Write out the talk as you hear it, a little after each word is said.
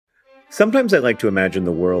Sometimes I like to imagine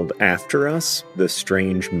the world after us, the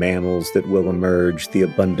strange mammals that will emerge, the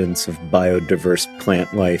abundance of biodiverse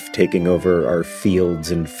plant life taking over our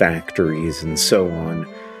fields and factories, and so on.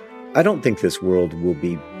 I don't think this world will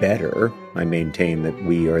be better. I maintain that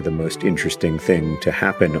we are the most interesting thing to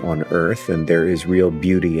happen on Earth, and there is real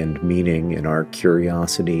beauty and meaning in our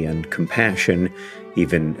curiosity and compassion,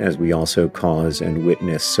 even as we also cause and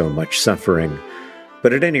witness so much suffering.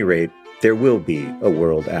 But at any rate, there will be a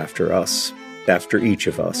world after us, after each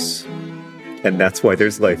of us. And that's why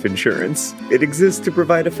there's life insurance. It exists to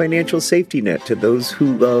provide a financial safety net to those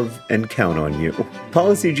who love and count on you.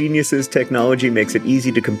 Policy Genius's technology makes it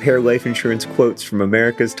easy to compare life insurance quotes from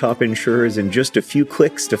America's top insurers in just a few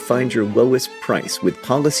clicks to find your lowest price. With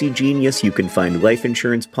Policy Genius, you can find life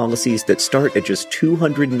insurance policies that start at just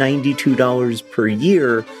 $292 per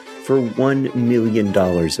year for $1 million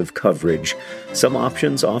of coverage. Some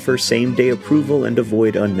options offer same-day approval and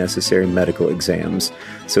avoid unnecessary medical exams.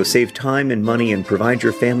 So save time and money and provide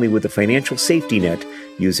your family with a financial safety net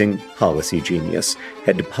using Policy Genius.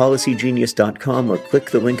 Head to policygenius.com or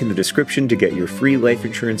click the link in the description to get your free life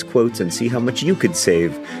insurance quotes and see how much you could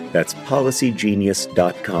save. That's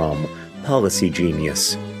policygenius.com. Policy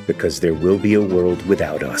Genius, because there will be a world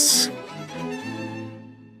without us.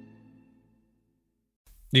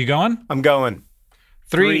 You going? I'm going.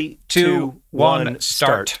 3, 2, 1,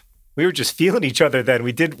 start. We were just feeling each other then.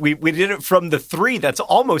 We did it from the 3. That's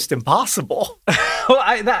almost impossible. Well,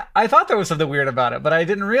 I thought there was something weird about it, but I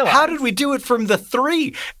didn't realize. How did we do it from the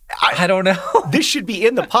 3? I don't know. This should be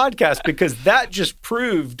in the podcast because that just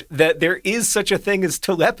proved that there is such a thing as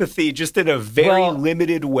telepathy, just in a very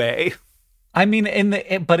limited way. I mean, in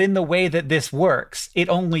the way that this works, it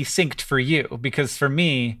only synced for you, because for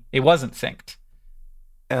me, it wasn't synced.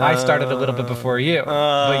 I started a little bit before you,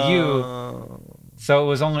 but so it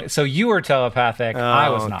was only, so you were telepathic, I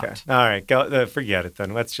was not. All right, go, forget it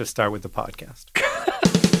then. Let's just start with the podcast.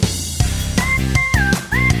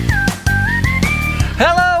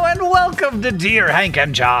 Hello and welcome to Dear Hank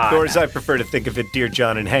and John. Or as I prefer to think of it, Dear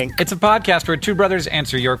John and Hank. It's a podcast where two brothers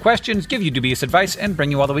answer your questions, give you dubious advice, and bring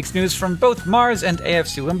you all the week's news from both Mars and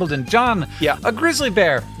AFC Wimbledon. John, a grizzly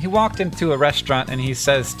bear. He walked into a restaurant and he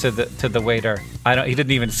says to the waiter, he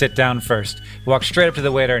didn't even sit down first. He walked straight up to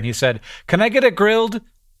the waiter and he said, "Can I get a grilled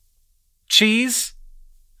cheese?"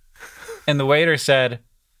 And the waiter said,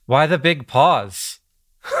 "Why the big pause?"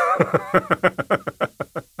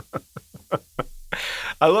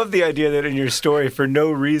 I love the idea that in your story, for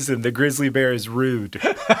no reason, the grizzly bear is rude.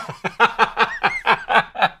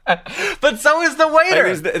 But so is the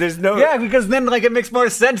waiter. There's no... Yeah, because then it makes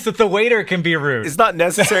more sense that the waiter can be rude. It's not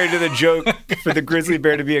necessary to the joke for the grizzly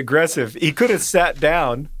bear to be aggressive. He could have sat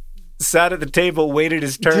down, sat at the table, waited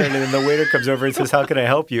his turn, and then the waiter comes over and says, "How can I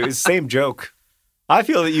help you?" It's the same joke. I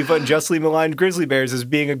feel that you've unjustly maligned grizzly bears as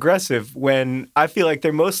being aggressive when I feel like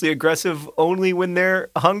they're mostly aggressive only when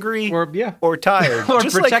they're hungry or tired. Or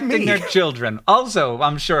just protecting like their children. Also,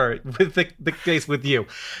 I'm sure, with the case with you.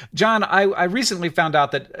 John, I recently found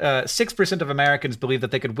out that 6% of Americans believe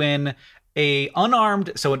that they could win an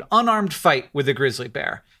unarmed fight with a grizzly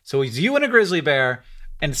bear. So it's you and a grizzly bear,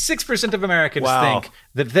 and 6% of Americans think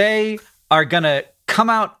that they are going to come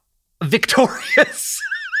out victorious.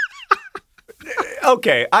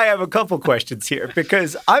 Okay, I have a couple questions here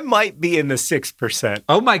because I might be in the 6%.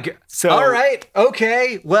 Oh my God. So, all right.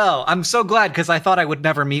 Okay. Well, I'm so glad because I thought I would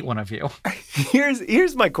never meet one of you.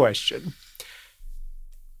 Here's my question.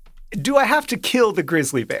 Do I have to kill the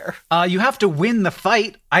grizzly bear? You have to win the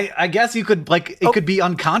fight. I guess you could, could be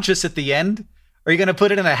unconscious at the end. Are you going to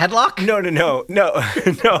put it in a headlock?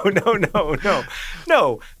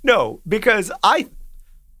 No, because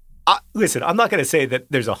listen, I'm not going to say that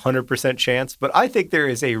there's 100% chance, but I think there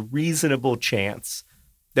is a reasonable chance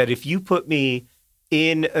that if you put me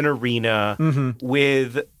in an arena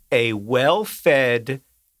with a well-fed,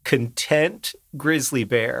 content grizzly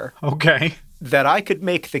bear, that I could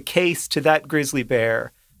make the case to that grizzly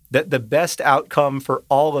bear that the best outcome for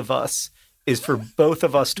all of us is for both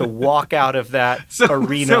of us to walk out of that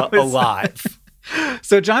arena alive.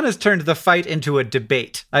 So John has turned the fight into a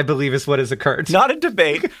debate, I believe is what has occurred. Not a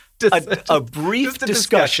debate, a brief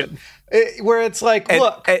discussion. Where it's like,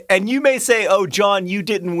 look. And you may say, "Oh, John, you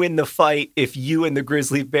didn't win the fight if you and the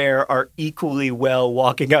grizzly bear are equally well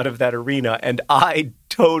walking out of that arena." And I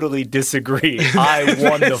totally disagree. I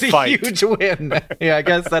won the fight. It's a huge win. Yeah, I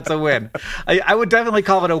guess that's a win. I would definitely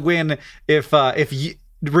call it a win if you...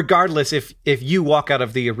 regardless if you walk out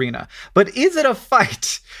of the arena. But is it a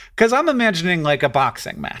fight? Because I'm imagining like a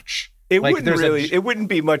boxing match. It like, it wouldn't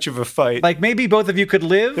be much of a fight. Like maybe both of you could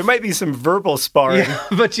live. There might be some verbal sparring.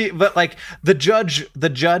 Yeah, but like the judge,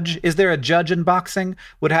 is there a judge in boxing?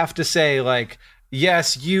 Would have to say like,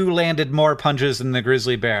 yes, you landed more punches than the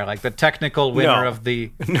grizzly bear, like the technical winner of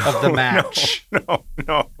the match.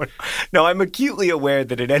 No, I'm acutely aware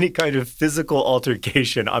that in any kind of physical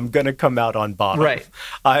altercation, I'm going to come out on bottom. Right.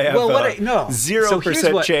 I have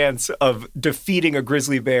 0% chance of defeating a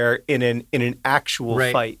grizzly bear in an actual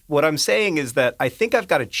fight. What I'm saying is that I think I've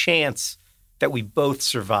got a chance that we both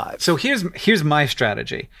survive. So here's my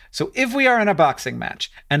strategy. So if we are in a boxing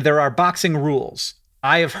match and there are boxing rules,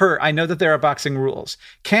 I know that there are boxing rules.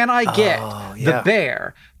 Can I get the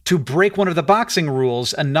bear to break one of the boxing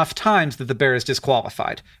rules enough times that the bear is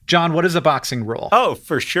disqualified? John, what is a boxing rule? Oh,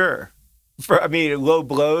 for sure. Low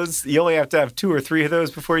blows, you only have to have 2 or 3 of those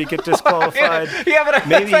before you get disqualified. But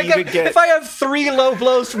if I have 3 low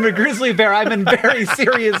blows from a grizzly bear, I'm in very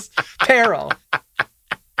serious peril.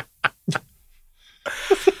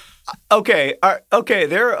 Okay,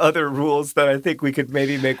 there are other rules that I think we could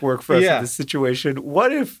maybe make work for us in this situation.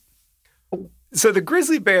 What if... So the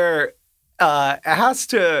grizzly bear has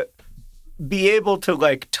to be able to,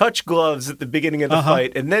 like, touch gloves at the beginning of the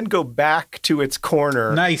fight and then go back to its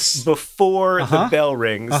corner before the bell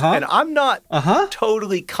rings. And I'm not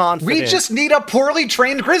totally confident... We just need a poorly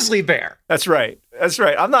trained grizzly bear. That's right.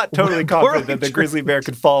 I'm not totally confident that the grizzly bear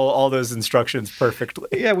could follow all those instructions perfectly.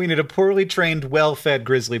 Yeah, we need a poorly trained, well-fed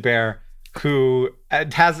grizzly bear who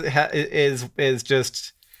is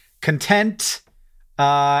just content,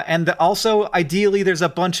 and also ideally there's a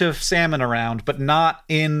bunch of salmon around, but not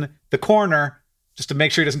in the corner, just to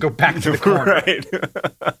make sure he doesn't go back to the corner. Right.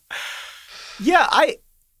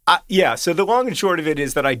 So the long and short of it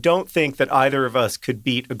is that I don't think that either of us could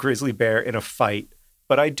beat a grizzly bear in a fight.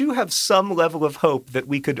 But I do have some level of hope that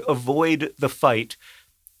we could avoid the fight,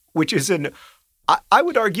 which is I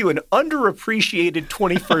would argue, an underappreciated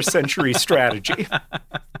 21st century strategy.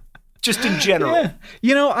 Just in general.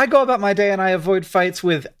 Yeah. I go about my day and I avoid fights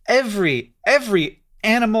with every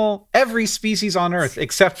animal, every species on Earth,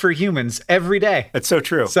 except for humans, every day. That's so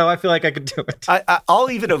true. So I feel like I could do it. I'll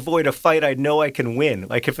even avoid a fight I know I can win.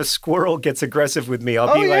 Like if a squirrel gets aggressive with me,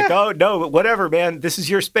 I'll be like, oh, no, whatever, man. This is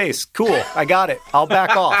your space. Cool. I got it. I'll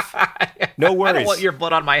back off. No worries. I don't want your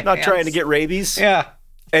blood on my hands. Not trying to get rabies. Yeah.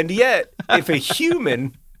 And yet, if a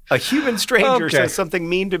human stranger says something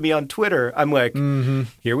mean to me on Twitter, I'm like,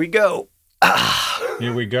 here we go.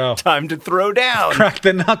 Here we go. Time to throw down. Crack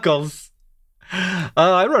the knuckles.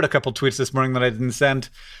 I wrote a couple tweets this morning that I didn't send.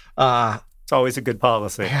 It's always a good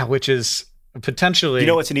policy. Yeah, which is potentially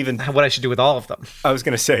what I should do with all of them. I was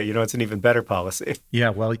going to say, it's an even better policy.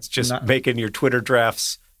 Yeah, well, it's just making your Twitter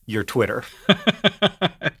drafts your Twitter.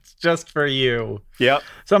 It's just for you. Yep.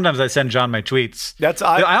 Sometimes I send John my tweets.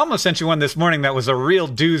 I almost sent you one this morning that was a real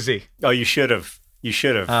doozy. Oh, you should have.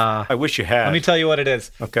 I wish you had. Let me tell you what it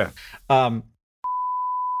is. Okay.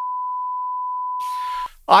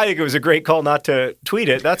 I think it was a great call not to tweet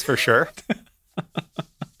it, that's for sure.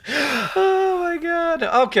 Oh, my God.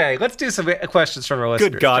 Okay, let's do some questions from our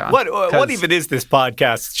listeners. Good God. John, what even is this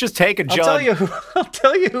podcast? It's just taking John. I'll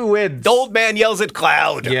tell you who wins. The old man yells at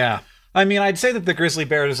cloud. Yeah. I mean, I'd say that the grizzly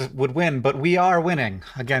bears would win, but we are winning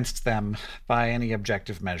against them by any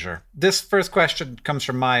objective measure. This first question comes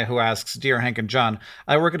from Maya, who asks, Dear Hank and John,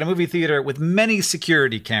 I work at a movie theater with many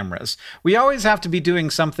security cameras. We always have to be doing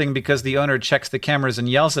something because the owner checks the cameras and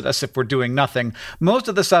yells at us if we're doing nothing. Most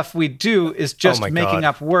of the stuff we do is just making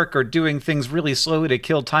up work or doing things really slowly to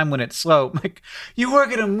kill time when it's slow. Like, you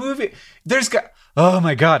work at a movie. Oh,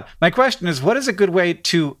 my God. My question is, what is a good way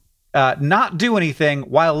to not do anything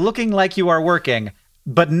while looking like you are working,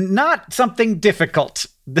 but not something difficult?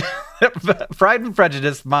 Pride and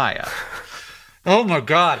Prejudice, Maya. Oh, my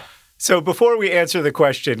God. So before we answer the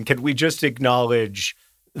question, can we just acknowledge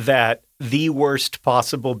that the worst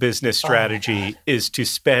possible business strategy is to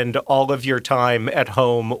spend all of your time at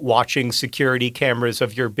home watching security cameras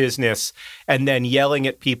of your business and then yelling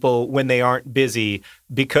at people when they aren't busy,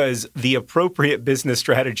 because the appropriate business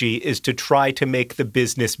strategy is to try to make the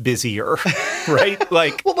business busier, right?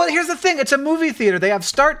 Like, well, but here's the thing. It's a movie theater. They have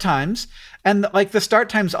start times, and like the start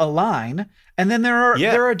times align, and then there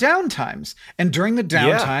are down times. And during the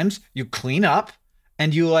down times, you clean up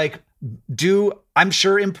and you do, I'm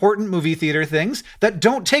sure, important movie theater things that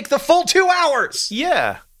don't take the full 2 hours.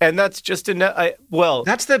 Yeah. And that's just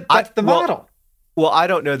that's the model. Well, I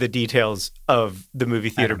don't know the details of the movie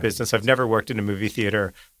theater business. I've never worked in a movie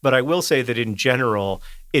theater, but I will say that in general,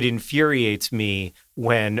 it infuriates me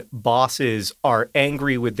when bosses are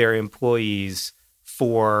angry with their employees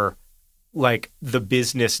for like the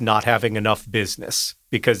business not having enough business,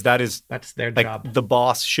 because that's their like, job. the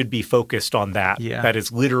boss should be focused on that. Yeah. That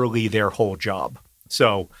is literally their whole job.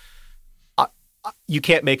 So you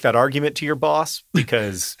can't make that argument to your boss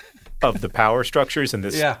because of the power structures, and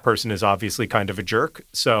this person is obviously kind of a jerk.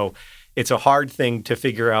 So it's a hard thing to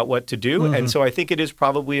figure out what to do. Mm-hmm. And so I think it is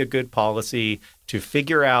probably a good policy to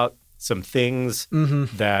figure out some things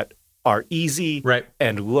that are easy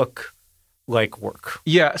and look like work.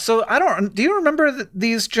 Yeah. So do you remember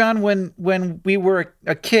these, John, when we were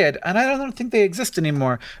a kid? And I don't think they exist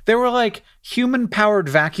anymore. They were like human powered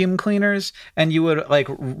vacuum cleaners, and you would like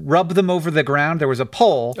rub them over the ground. There was a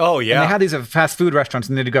pole. Oh, yeah. And they had these at fast food restaurants,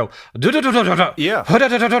 and they'd go, yeah.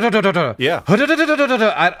 Yeah.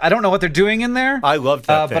 I don't know what they're doing in there. I loved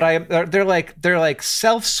that thing. But they're like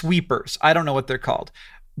self sweepers. I don't know what they're called.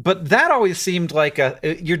 But that always seemed like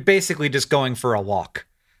you're basically just going for a walk.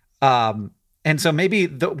 And so maybe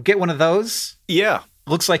get one of those. Yeah.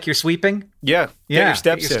 Looks like you're sweeping. Yeah. Get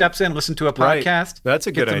your steps in. Listen to a podcast. Right. That's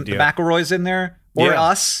a good idea. The McElroys in there. Or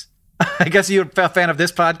us. I guess you're a fan of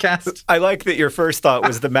this podcast. I like that your first thought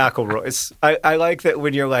was the McElroys. I like that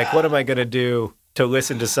when you're like, what am I going to do to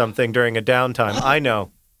listen to something during a downtime? I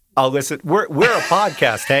know. I'll listen. We're a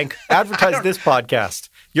podcast, Hank. Advertise this podcast.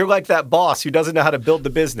 You're like that boss who doesn't know how to build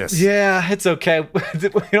the business. Yeah, it's okay.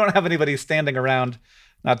 We don't have anybody standing around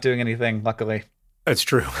not doing anything, luckily. That's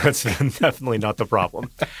true. That's definitely not the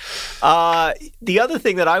problem. The other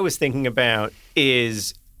thing that I was thinking about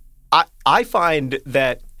is I find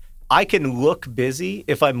that I can look busy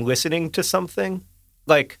if I'm listening to something.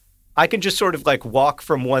 Like, I can just sort of like walk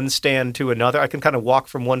from one stand to another. I can kind of walk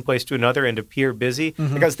from one place to another and appear busy.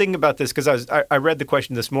 Mm-hmm. Like, I was thinking about this because I read the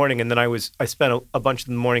question this morning, and then I spent a bunch of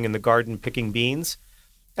the morning in the garden picking beans.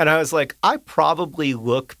 And I was like, I probably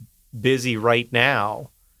look busy right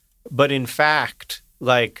now, but in fact,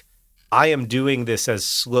 like, I am doing this as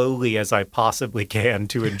slowly as I possibly can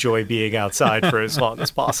to enjoy being outside for as long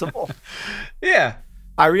as possible. Yeah.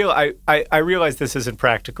 I realize this isn't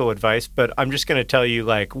practical advice, but I'm just going to tell you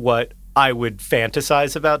like what I would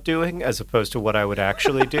fantasize about doing as opposed to what I would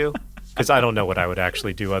actually do, because I don't know what I would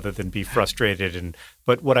actually do other than be frustrated.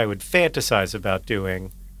 But what I would fantasize about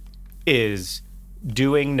doing is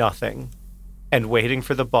doing nothing and waiting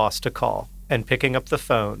for the boss to call and picking up the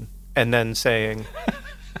phone and then saying,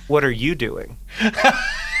 "What are you doing?"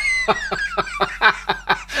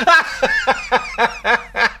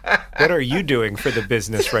 What are you doing for the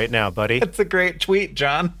business right now, buddy? That's a great tweet,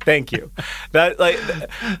 John. Thank you. All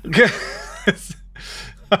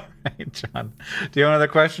right, John. Do you have another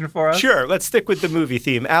question for us? Sure. Let's stick with the movie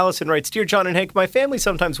theme. Allison writes, "Dear John and Hank, my family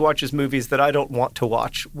sometimes watches movies that I don't want to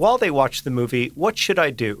watch. While they watch the movie, what should I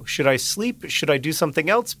do? Should I sleep? Should I do something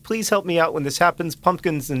else? Please help me out when this happens.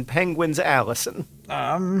 Pumpkins and Penguins, Allison."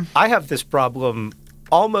 I have this problem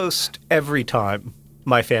almost every time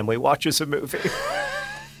my family watches a movie.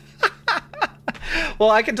 Well,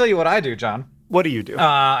 I can tell you what I do, John. What do you do?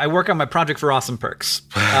 I work on my project for Awesome Perks.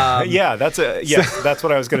 That's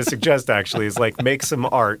what I was going to suggest, actually, is like make some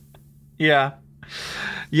art. Yeah.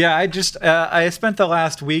 Yeah, I spent the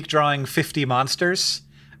last week drawing 50 monsters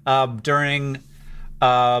during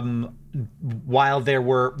while there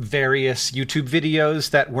were various YouTube videos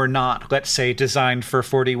that were not, let's say, designed for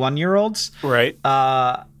 41-year-olds. Right.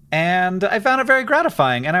 And I found it very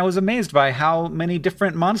gratifying, and I was amazed by how many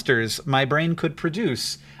different monsters my brain could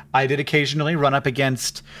produce. I did occasionally run up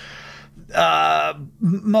against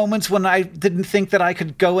moments when I didn't think that I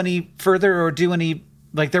could go any further or do any,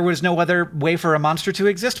 like there was no other way for a monster to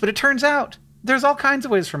exist, but it turns out there's all kinds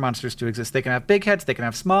of ways for monsters to exist. They can have big heads, they can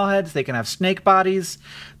have small heads, they can have snake bodies,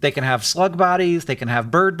 they can have slug bodies, they can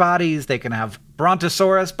have bird bodies, they can have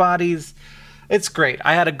brontosaurus bodies. It's great.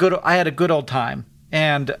 I had a good old time.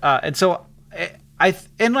 And so I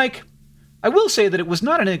will say that it was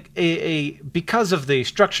not because of the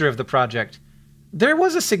structure of the project. There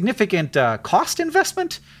was a significant cost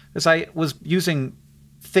investment, as I was using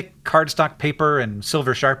thick cardstock paper and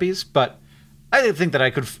silver Sharpies, but I think that I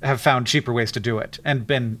could have found cheaper ways to do it and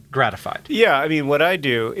been gratified. Yeah, I mean, what I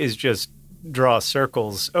do is just draw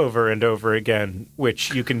circles over and over again,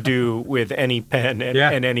 which you can do with any pen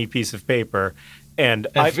and any piece of paper. And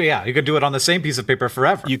you could do it on the same piece of paper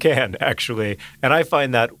forever. You can, actually. And I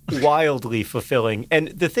find that wildly fulfilling. And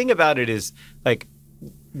the thing about it is, like,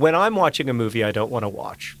 when I'm watching a movie I don't want to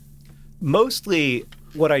watch, mostly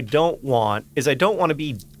what I don't want is I don't want to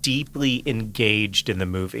be deeply engaged in the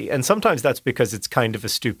movie. And sometimes that's because it's kind of a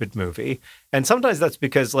stupid movie. And sometimes that's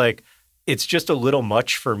because, like, it's just a little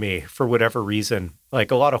much for me for whatever reason.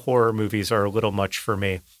 Like, a lot of horror movies are a little much for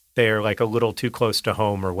me. They're, like, a little too close to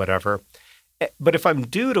home or whatever. But if I'm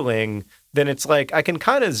doodling, then it's like I can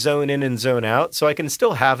kind of zone in and zone out. So I can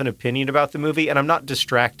still have an opinion about the movie, and I'm not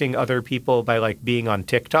distracting other people by like being on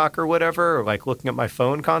TikTok or whatever, or like looking at my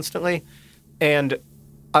phone constantly. And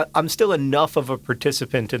I'm still enough of a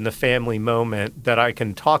participant in the family moment that I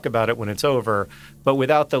can talk about it when it's over, but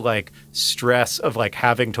without the like stress of like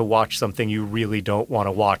having to watch something you really don't want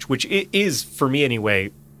to watch, which is, for me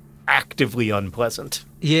anyway, actively unpleasant.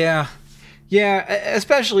 Yeah. Yeah,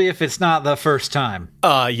 especially if it's not the first time.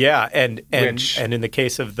 Yeah, and in the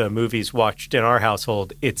case of the movies watched in our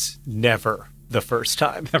household, it's never the first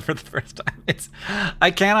time. Never the first time.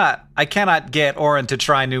 I cannot get Oren to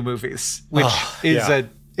try new movies, which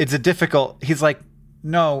it's a difficult. He's like,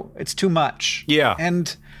 no, it's too much. Yeah,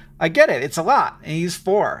 and I get it. It's a lot, and he's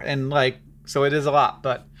 4, and like, so it is a lot.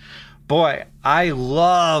 But boy, I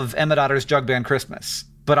love Emmett Otter's Jug Band Christmas.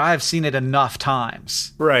 But I've seen it enough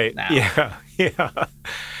times. Right. Now. Yeah.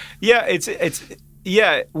 Yeah. It's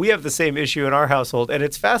we have the same issue in our household. And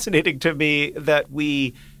it's fascinating to me that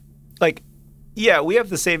we have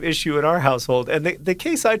the same issue in our household. And the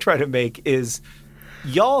case I try to make is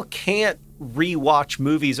y'all can't rewatch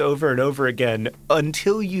movies over and over again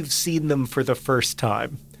until you've seen them for the first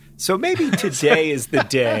time. So maybe today is the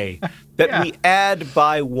day that we add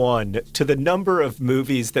by 1 to the number of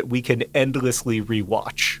movies that we can endlessly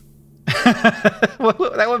rewatch.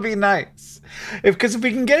 Well, that would be nice. Because if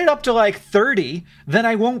we can get it up to like 30, then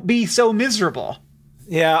I won't be so miserable.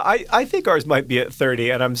 Yeah, I think ours might be at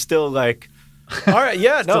 30, and I'm still like, all right,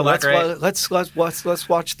 yeah, no, let's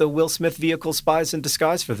watch the Will Smith vehicle Spies in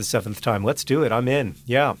Disguise for the 7th time. Let's do it. I'm in.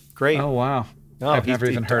 Yeah, great. Oh, wow. Oh, I've never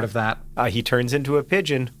even heard of that. He turns into a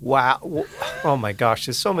pigeon. Wow. Oh, my gosh.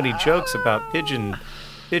 There's so many jokes about pigeon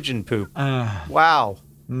poop. Wow.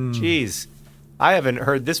 Jeez. I haven't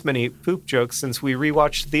heard this many poop jokes since we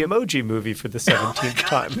rewatched the Emoji Movie for the 17th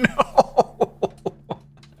time. No.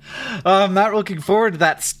 I'm not looking forward to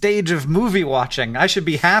that stage of movie watching. I should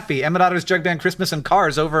be happy. Emmett Otter's Jug Band Christmas and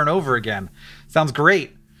Cars over and over again. Sounds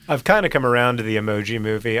great. I've kind of come around to the Emoji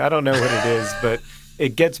Movie. I don't know what it is, but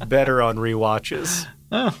it gets better on rewatches.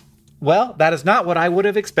 Oh, well, that is not what I would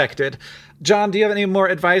have expected. John, do you have any more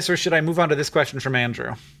advice, or should I move on to this question from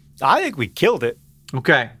Andrew? I think we killed it.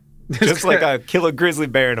 Okay. Just like I kill a grizzly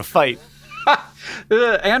bear in a fight.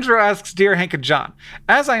 Andrew asks, Dear Hank and John,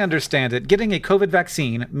 as I understand it, getting a COVID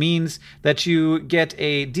vaccine means that you get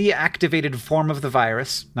a deactivated form of the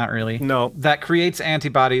virus. Not really. No. That creates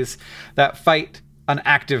antibodies that fight an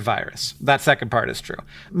active virus. That second part is true.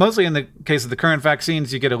 Mostly in the case of the current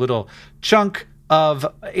vaccines, you get a little chunk of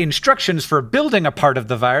instructions for building a part of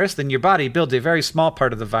the virus. Then your body builds a very small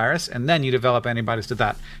part of the virus, and then you develop antibodies to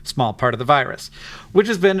that small part of the virus, which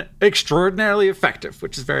has been extraordinarily effective,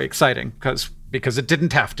 which is very exciting because it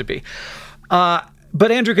didn't have to be.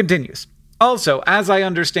 But Andrew continues. Also, as I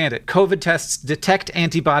understand it, COVID tests detect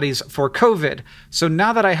antibodies for COVID. So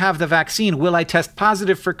now that I have the vaccine, will I test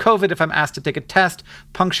positive for COVID if I'm asked to take a test?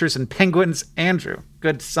 Punctures and penguins. Andrew,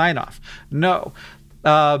 good sign off. No.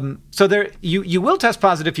 So there, you will test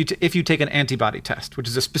positive if you take an antibody test, which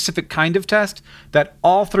is a specific kind of test that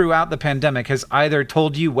all throughout the pandemic has either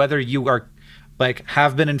told you whether you are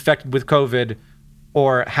have been infected with COVID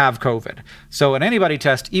or have COVID. So an antibody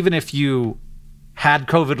test, even if you had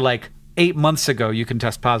COVID 8 months ago, you can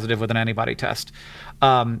test positive with an antibody test.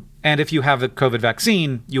 And if you have the COVID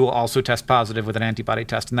vaccine, you will also test positive with an antibody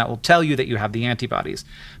test, and that will tell you that you have the antibodies.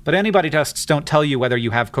 But antibody tests don't tell you whether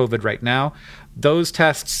you have COVID right now. Those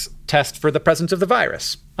tests test for the presence of the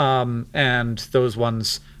virus. And those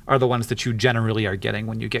ones are the ones that you generally are getting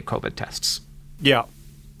when you get COVID tests. Yeah.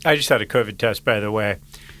 I just had a COVID test, by the way.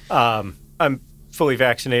 I'm fully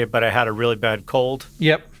vaccinated, but I had a really bad cold.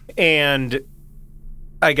 Yep. And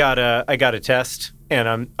I got a test,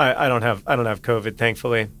 and I don't have COVID,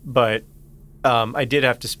 thankfully, but I did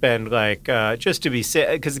have to spend just to be safe,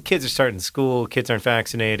 because the kids are starting school, kids aren't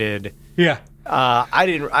vaccinated. Yeah.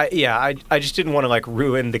 I just didn't want to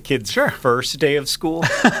ruin the kids' first day of school.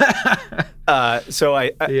 So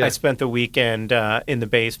I spent the weekend in the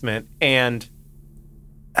basement, and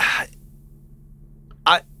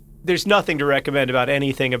there's nothing to recommend about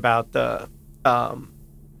anything about the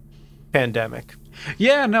pandemic.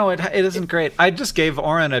 Yeah, no, it isn't great. I just gave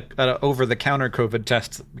Oren a over-the-counter COVID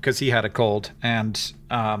test because he had a cold, and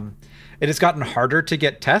it has gotten harder to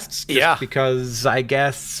get tests just because I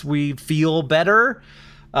guess we feel better.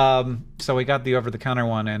 So we got the over-the-counter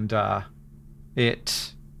one, and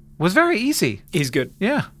it was very easy. He's good.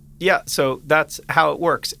 Yeah. Yeah, so that's how it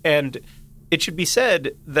works. And it should be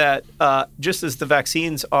said that just as the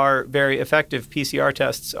vaccines are very effective, PCR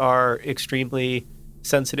tests are extremely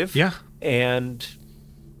sensitive. Yeah. And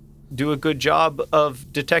do a good job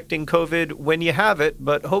of detecting COVID when you have it,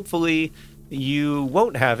 but hopefully you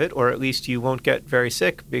won't have it, or at least you won't get very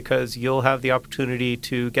sick because you'll have the opportunity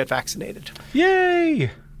to get vaccinated.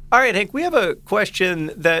 Yay! All right, Hank, we have a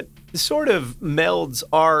question that sort of melds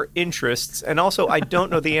our interests, and also I don't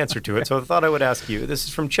know the answer to it, so I thought I would ask you. This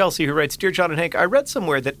is from Chelsea, who writes, Dear John and Hank, I read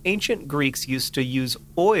somewhere that ancient Greeks used to use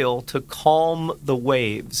oil to calm the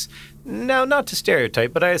waves. Now, not to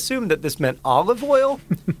stereotype, but I assume that this meant olive oil.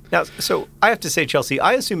 Now, so I have to say, Chelsea,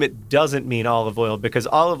 I assume it doesn't mean olive oil because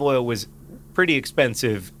olive oil was pretty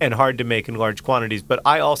expensive and hard to make in large quantities, but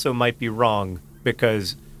I also might be wrong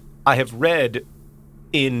because I have read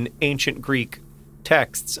in ancient Greek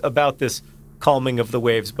texts about this calming of the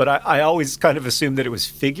waves, but I always kind of assumed that it was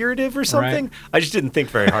figurative or something. Right. I just didn't think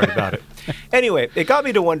very hard about it. Anyway, it got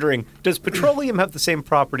me to wondering, does petroleum have the same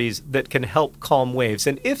properties that can help calm waves?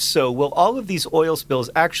 And if so, will all of these oil spills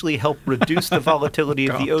actually help reduce the volatility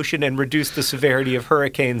of the ocean and reduce the severity of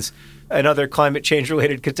hurricanes and other climate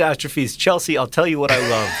change-related catastrophes? Chelsea, I'll tell you what I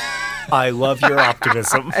love. I love your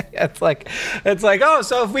optimism. It's like, oh,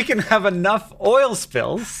 so if we can have enough oil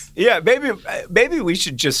spills. Yeah, maybe we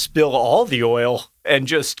should just spill all the oil and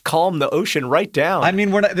just calm the ocean right down. I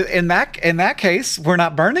mean, we're not in that case, we're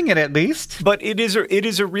not burning it at least. But it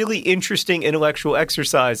is a really interesting intellectual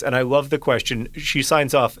exercise, and I love the question. She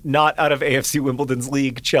signs off, not out of AFC Wimbledon's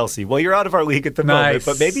league, Chelsea. Well, you're out of our league at the moment,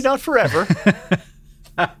 but maybe not forever.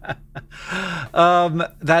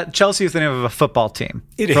 That Chelsea is the name of a football team.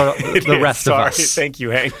 The rest of us. Thank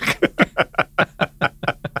you, Hank.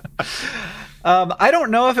 I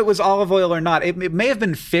don't know if it was olive oil or not. It may have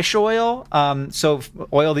been fish oil. So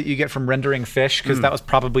oil that you get from rendering fish, because that was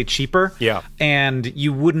probably cheaper. Yeah. And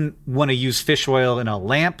you wouldn't want to use fish oil in a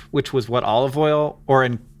lamp, which was what olive oil, or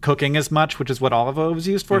in cooking as much, which is what olive oil was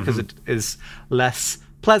used for, because it is less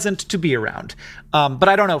pleasant to be around. But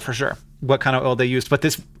I don't know for sure what kind of oil they used, but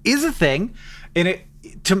this is a thing, and it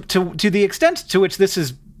to the extent to which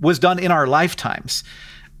this was done in our lifetimes,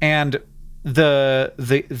 and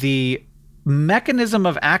the mechanism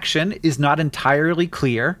of action is not entirely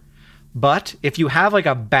clear. But if you have like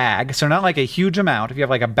a bag, so not like a huge amount, if you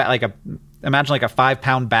have like imagine like a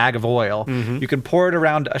 5-pound bag of oil, you can pour it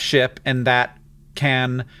around a ship, and that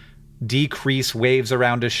can decrease waves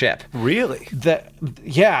around a ship. Really?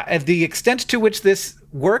 The extent to which this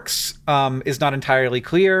works is not entirely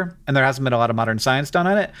clear, and there hasn't been a lot of modern science done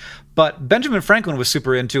on it. But Benjamin Franklin was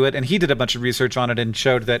super into it, and he did a bunch of research on it and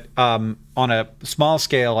showed that on a small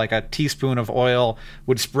scale, like a teaspoon of oil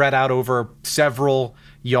would spread out over several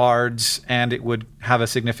yards, and it would have a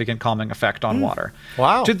significant calming effect on water.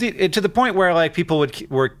 Wow. To the point where like people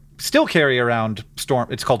were still carry around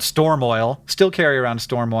it's called storm oil, still carry around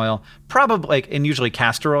storm oil, probably and usually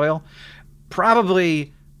castor oil,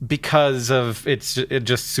 probably because of it's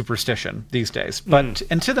just superstition these days. But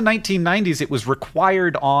into the 1990s, it was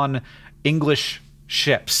required on English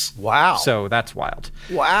ships. Wow. So that's wild.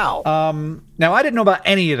 Wow. Now, I didn't know about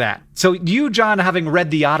any of that. So you, John, having read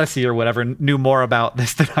the Odyssey or whatever, knew more about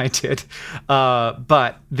this than I did.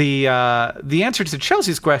 But the answer to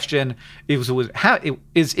Chelsea's question it would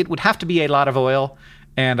have to be a lot of oil.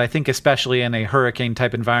 And I think especially in a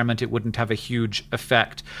hurricane-type environment, it wouldn't have a huge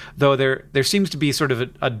effect. Though there seems to be sort of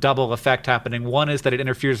a double effect happening. One is that it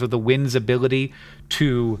interferes with the wind's ability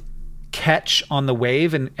to catch on the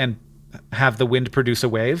wave and have the wind produce a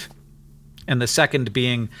wave. And the second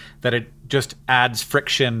being that it just adds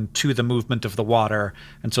friction to the movement of the water,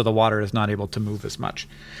 and so the water is not able to move as much.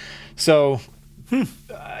 So...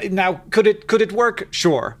 now, could it work?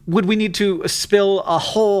 Sure. Would we need to spill a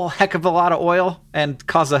whole heck of a lot of oil and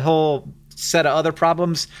cause a whole set of other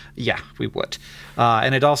problems? Yeah, we would.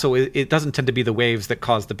 And it doesn't tend to be the waves that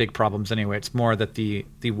cause the big problems anyway. It's more that the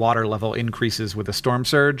water level increases with a storm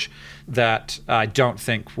surge that I don't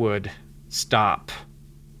think would stop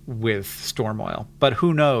with storm oil. But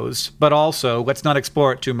who knows? But also, let's not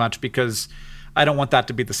explore it too much because I don't want that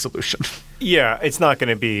to be the solution. Yeah, it's not going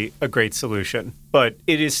to be a great solution, but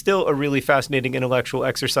it is still a really fascinating intellectual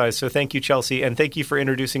exercise. So thank you, Chelsea, and thank you for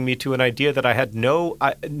introducing me to an idea that I had no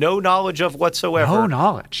knowledge of whatsoever. No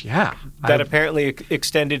knowledge, yeah. That apparently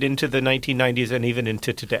extended into the 1990s and even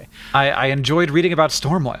into today. I enjoyed reading about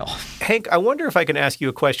storm oil. Hank, I wonder if I can ask you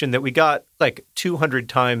a question that we got like 200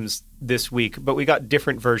 times this week, but we got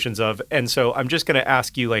different versions of, and so I'm just going to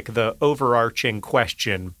ask you like the overarching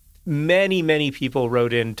question. Many, many people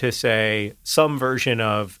wrote in to say some version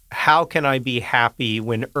of how can I be happy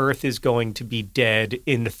when Earth is going to be dead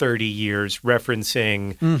in 30 years,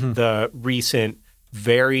 referencing the recent,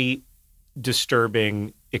 very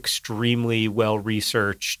disturbing, extremely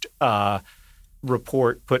well-researched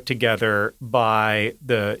report put together by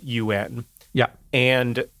the UN. Yeah.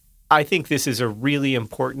 And I think this is a really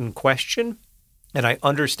important question, and I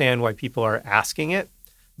understand why people are asking it.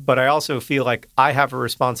 But I also feel like I have a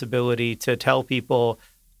responsibility to tell people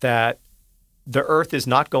that the Earth is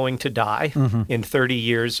not going to die in 30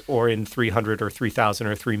 years or in 300 or 3,000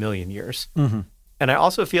 or 3 million years. And I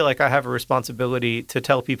also feel like I have a responsibility to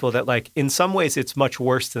tell people that, like, in some ways it's much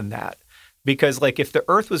worse than that. Because, like, if the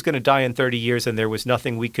Earth was going to die in 30 years and there was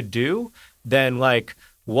nothing we could do, then, like,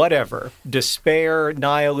 whatever, despair,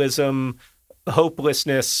 nihilism,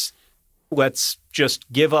 hopelessness, let's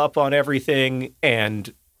just give up on everything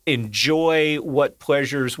and enjoy what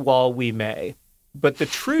pleasures while we may. But the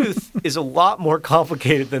truth is a lot more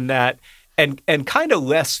complicated than that, and kind of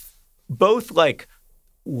less, both like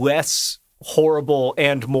less horrible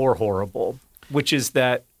and more horrible, which is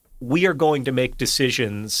that we are going to make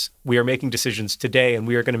decisions. We are making decisions today, and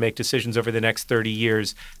we are going to make decisions over the next 30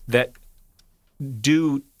 years that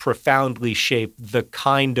do profoundly shape the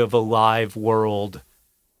kind of alive world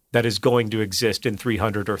that is going to exist in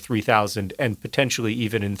 300 or 3,000 and potentially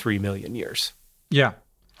even in 3 million years. Yeah.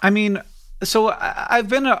 I mean, so I've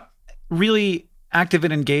been really active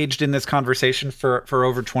and engaged in this conversation for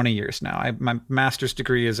over 20 years now. My master's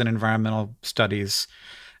degree is in environmental studies.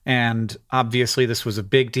 And obviously this was a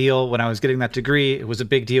big deal when I was getting that degree. It was a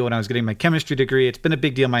big deal when I was getting my chemistry degree. It's been a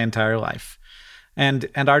big deal my entire life. And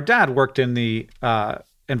our dad worked in the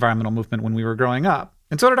environmental movement when we were growing up.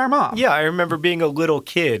 And so did our mom. Yeah, I remember being a little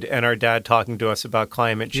kid and our dad talking to us about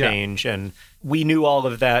climate change. Yeah. And we knew all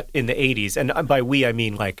of that in the 80s. And by we, I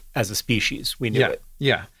mean like as a species, we knew it.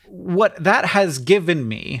 Yeah. What that has given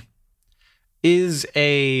me is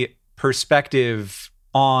a perspective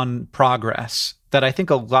on progress that I think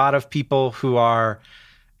a lot of people who are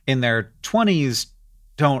in their 20s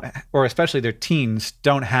don't, or especially their teens,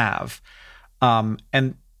 don't have.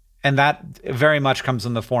 And that very much comes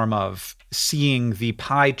in the form of seeing the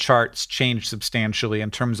pie charts change substantially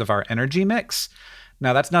in terms of our energy mix.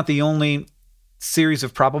 Now, that's not the only series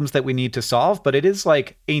of problems that we need to solve, but it is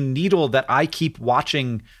like a needle that I keep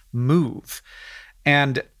watching move.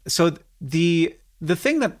 And so the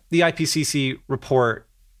thing that the IPCC report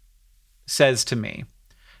says to me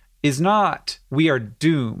is not we are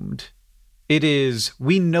doomed. It is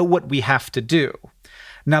we know what we have to do.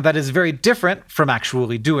 Now, that is very different from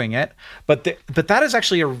actually doing it, but that is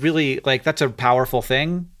actually a really, like, that's a powerful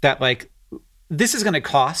thing that, like, this is going to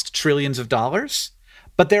cost trillions of dollars,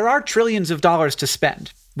 but there are trillions of dollars to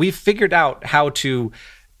spend. We've figured out how to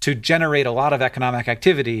generate a lot of economic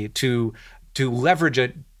activity, to leverage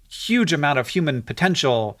a huge amount of human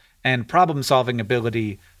potential and problem-solving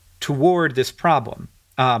ability toward this problem,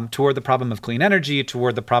 toward the problem of clean energy,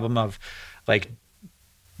 toward the problem of, like,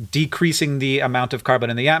 decreasing the amount of carbon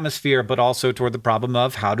in the atmosphere, but also toward the problem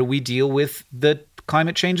of how do we deal with the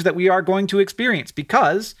climate change that we are going to experience,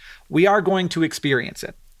 because we are going to experience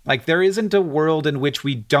it. Like, there isn't a world in which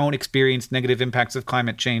we don't experience negative impacts of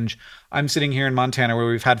climate change. I'm sitting here in Montana where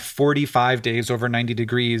we've had 45 days over 90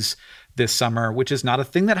 degrees this summer, which is not a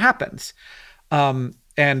thing that happens. And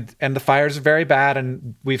the fires are very bad,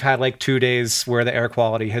 and we've had like 2 days where the air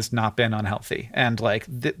quality has not been unhealthy. And like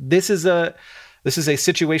this is a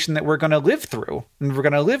situation that we're going to live through and we're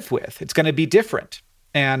going to live with. It's going to be different.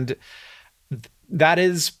 And that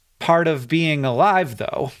is part of being alive,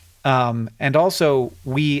 though. And also so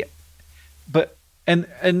we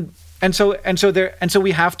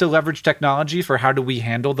have to leverage technology for how do we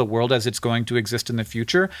handle the world as it's going to exist in the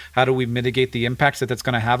future? How do we mitigate the impacts that that's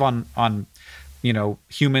going to have on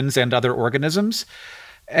humans and other organisms?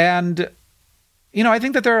 And I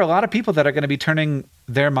think that there are a lot of people that are going to be turning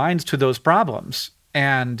their minds to those problems.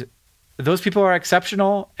 And those people are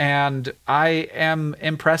exceptional. And I am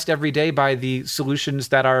impressed every day by the solutions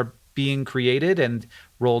that are being created and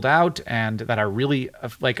rolled out and that are really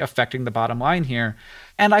like affecting the bottom line here.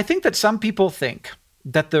 And I think that some people think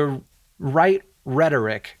that the right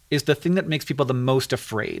rhetoric is the thing that makes people the most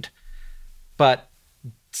afraid. But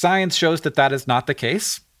science shows that that is not the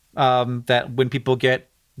case. That when people get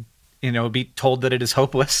be told that it is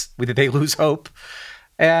hopeless, they lose hope.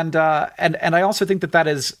 And I also think that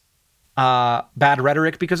is bad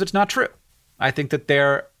rhetoric because it's not true. I think that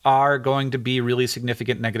there are going to be really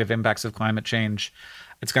significant negative impacts of climate change.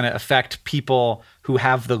 It's going to affect people who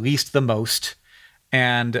have the least the most.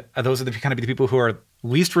 And those are the kind of the people who are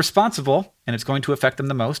least responsible, and it's going to affect them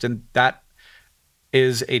the most. And that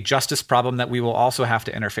is a justice problem that we will also have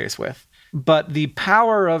to interface with. But the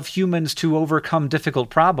power of humans to overcome difficult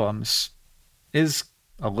problems is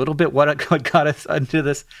a little bit what got us into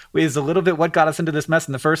this. Is a little bit what got us into this mess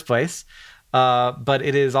in the first place. but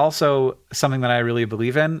it is also something that I really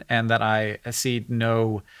believe in and that I see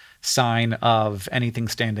no sign of anything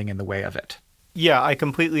standing in the way of it. Yeah, I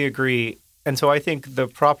completely agree. And so I think the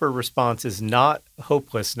proper response is not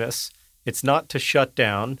hopelessness. It's not to shut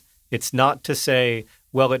down. It's not to say,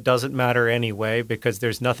 well, it doesn't matter anyway because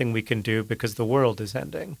there's nothing we can do because the world is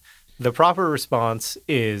ending. The proper response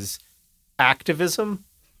is activism.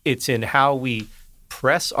 It's in how we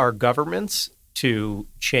press our governments to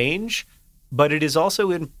change, but it is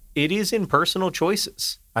also in personal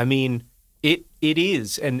choices. I mean, it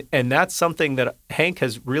is. And that's something that Hank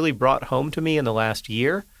has really brought home to me in the last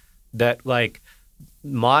year, that like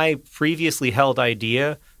my previously held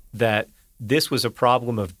idea that this was a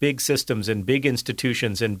problem of big systems and big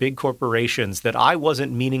institutions and big corporations that I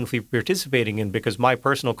wasn't meaningfully participating in because my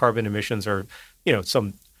personal carbon emissions are,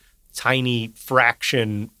 some tiny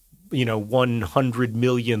fraction, 100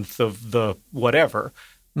 millionth of the whatever.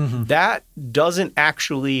 Mm-hmm. That doesn't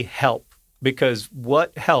actually help, because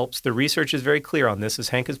what helps, the research is very clear on this, as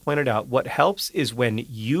Hank has pointed out, what helps is when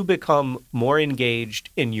you become more engaged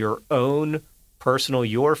in your own personal,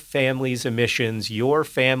 your family's emissions, your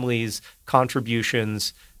family's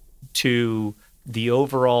contributions to the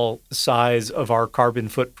overall size of our carbon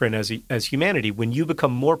footprint as humanity. When you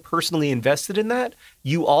become more personally invested in that,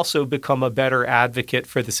 you also become a better advocate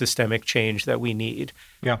for the systemic change that we need.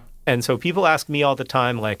 Yeah. And so people ask me all the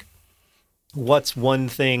time, like, what's one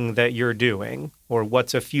thing that you're doing, or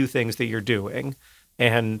what's a few things that you're doing?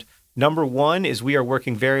 And number one is we are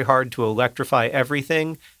working very hard to electrify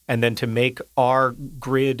everything and then to make our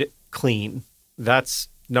grid clean. That's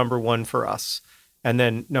number one for us. And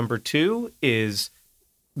then number two is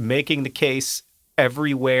making the case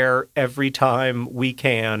everywhere, every time we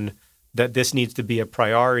can, that this needs to be a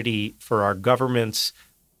priority for our governments,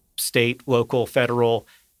 state, local, federal,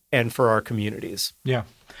 and for our communities. Yeah.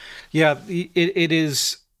 Yeah, it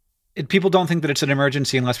is. People don't think that it's an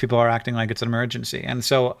emergency unless people are acting like it's an emergency. And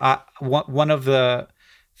so one of the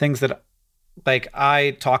things that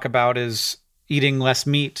I talk about is eating less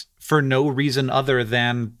meat for no reason other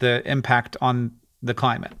than the impact on the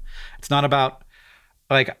climate. It's not about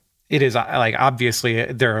it is obviously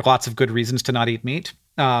there are lots of good reasons to not eat meat.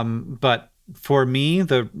 But for me,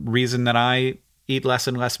 the reason that I eat less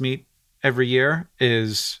and less meat every year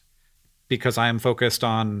is because I am focused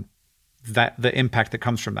on the impact that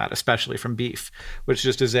comes from that, especially from beef, which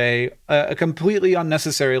just is a completely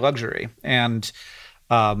unnecessary luxury. And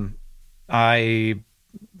I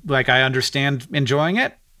understand enjoying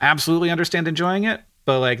it, absolutely understand enjoying it,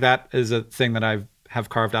 but that is a thing that I have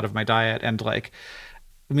carved out of my diet. And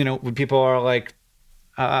when people are like,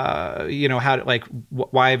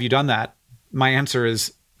 why have you done that? My answer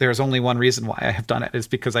is, there's only one reason why I have done it, is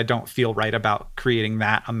because I don't feel right about creating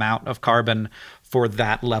that amount of carbon for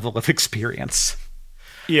that level of experience.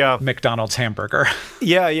 Yeah. McDonald's hamburger.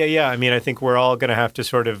 Yeah. I mean, I think we're all going to have to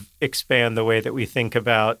sort of expand the way that we think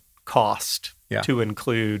about cost to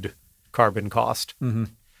include carbon cost. Mm-hmm.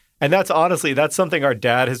 And that's something our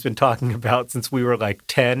dad has been talking about since we were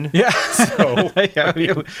 10. Yeah. So,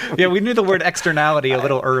 we knew the word externality a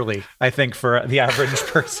little early, I think, for the average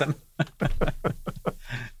person.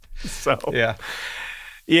 So, yeah.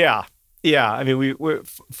 I mean, we're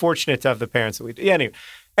fortunate to have the parents that we do. Yeah,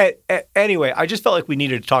 anyway, I just felt like we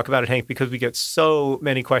needed to talk about it, Hank, because we get so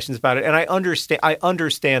many questions about it. And I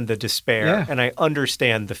understand the despair and I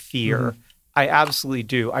understand the fear. Mm-hmm. I absolutely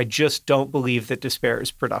do. I just don't believe that despair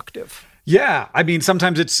is productive. Yeah. I mean,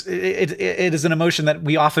 sometimes it is an emotion that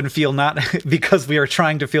we often feel not because we are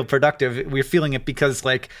trying to feel productive. We're feeling it because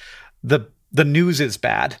the news is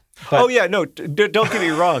bad. But... Oh, yeah. No, don't get me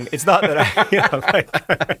wrong. It's not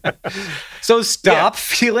that So stop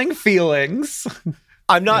feeling feelings.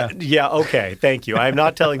 I'm not. Yeah. Okay. Thank you. I'm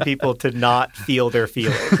not telling people to not feel their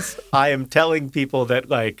feelings. I am telling people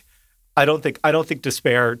that I don't think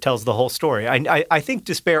despair tells the whole story. I think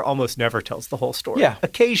despair almost never tells the whole story. Yeah.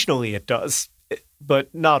 Occasionally it does,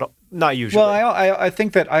 but not usually. Well, I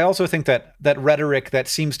also think that rhetoric that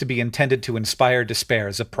seems to be intended to inspire despair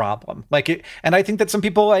is a problem. And I think that some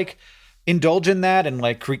people indulge in that and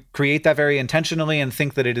create that very intentionally and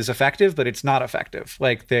think that it is effective, but it's not effective.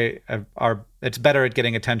 It's better at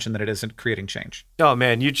getting attention than it is at creating change. Oh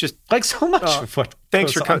man, you just so much.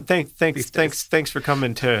 Thanks for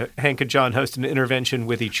coming to Hank and John host an intervention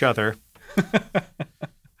with each other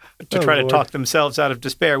to try to talk themselves out of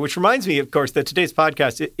despair. Which reminds me, of course, that today's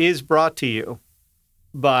podcast is brought to you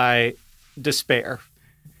by despair.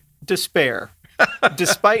 Despair.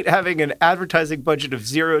 Despite having an advertising budget of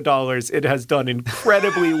 $0, it has done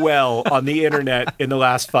incredibly well on the internet in the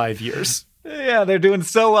last 5 years. Yeah, they're doing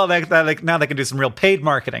so well that now they can do some real paid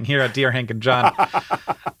marketing here at Dear Hank and John.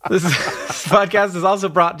 This podcast is also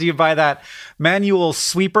brought to you by that manual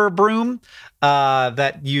sweeper broom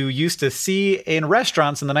that you used to see in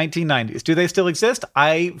restaurants in the 1990s. Do they still exist?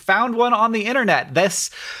 I found one on the internet. This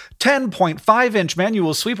 10.5-inch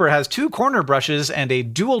manual sweeper has 2 corner brushes and a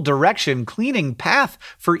dual direction cleaning path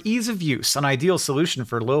for ease of use, an ideal solution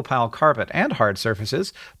for low-pile carpet and hard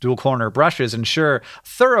surfaces. Dual corner brushes ensure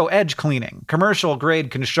thorough edge cleaning,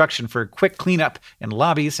 commercial-grade construction for quick cleanup in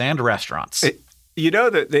lobbies and restaurants. You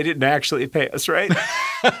know that they didn't actually pay us, right?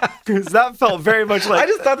 Because that felt very much like... I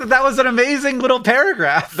just thought that was an amazing little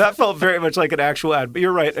paragraph. That felt very much like an actual ad. But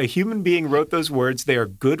you're right. A human being wrote those words. They are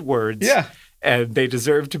good words. Yeah. And they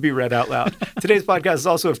deserve to be read out loud. Today's podcast is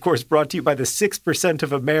also, of course, brought to you by the 6%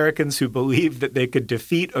 of Americans who believe that they could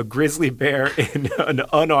defeat a grizzly bear in an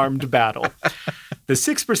unarmed battle. The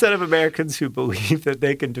 6% of Americans who believe that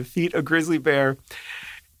they can defeat a grizzly bear.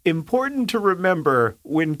 Important to remember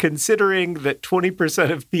when considering that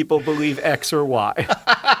 20% of people believe X or Y.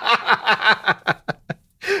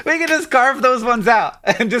 We can just carve those ones out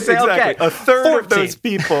and just say, exactly. Okay, a third 14. of those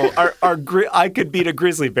people are I could beat a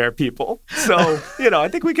grizzly bear people. So, I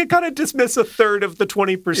think we could kind of dismiss a third of the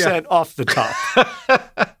 20% off the top.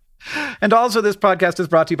 And also this podcast is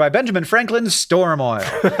brought to you by Benjamin Franklin Storm Oil.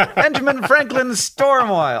 Benjamin Franklin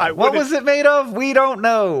Storm Oil. What was it made of? We don't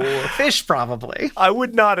know. Fish, probably. I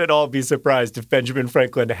would not at all be surprised if Benjamin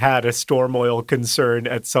Franklin had a storm oil concern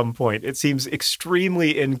at some point. It seems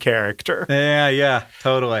extremely in character. Yeah,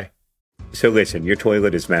 totally. So listen, your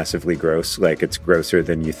toilet is massively gross, like it's grosser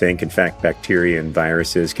than you think. In fact, bacteria and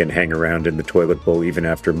viruses can hang around in the toilet bowl even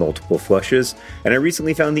after multiple flushes. And I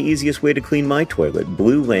recently found the easiest way to clean my toilet,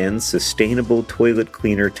 Blue Land's sustainable toilet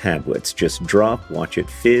cleaner tablets. Just drop, watch it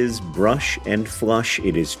fizz, brush, and flush.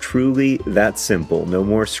 It is truly that simple. No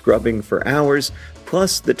more scrubbing for hours.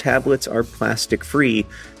 Plus, the tablets are plastic-free.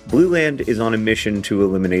 Blue Land is on a mission to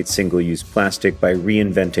eliminate single-use plastic by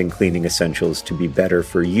reinventing cleaning essentials to be better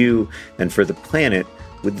for you and for the planet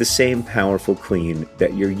with the same powerful clean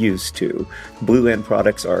that you're used to. Blue Land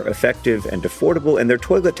products are effective and affordable, and their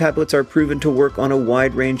toilet tablets are proven to work on a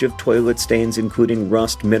wide range of toilet stains, including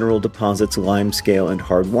rust, mineral deposits, limescale, and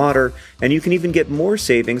hard water. And you can even get more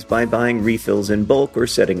savings by buying refills in bulk or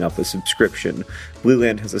setting up a subscription. Blue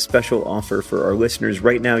Land has a special offer for our listeners.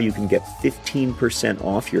 Right now, you can get 15%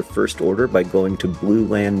 off your first order by going to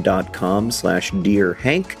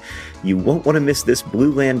blueland.com/dearhank. You won't want to miss this,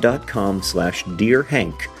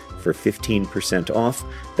 blueland.com/dearhank for 15% off.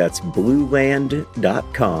 That's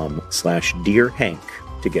blueland.com/dearhank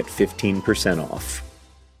to get 15% off.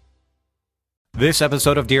 This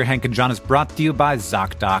episode of Dear Hank and John is brought to you by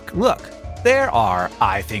ZocDoc. Look, there are,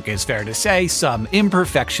 I think it's fair to say, some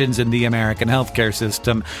imperfections in the American healthcare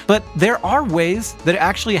system, but there are ways that it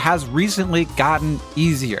actually has recently gotten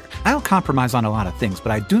easier. I don't compromise on a lot of things,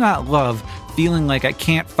 but I do not love feeling like I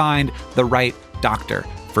can't find the right doctor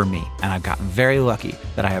for me. And I've gotten very lucky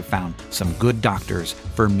that I have found some good doctors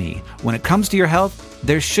for me. When it comes to your health,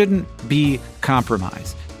 there shouldn't be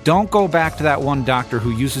compromise. Don't go back to that one doctor who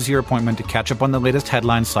uses your appointment to catch up on the latest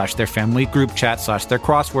headlines / their family group chat / their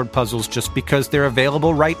crossword puzzles just because they're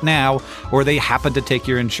available right now or they happen to take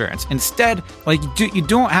your insurance. Instead, you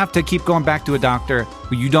don't have to keep going back to a doctor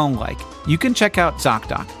who you don't like. You can check out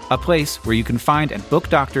ZocDoc, a place where you can find and book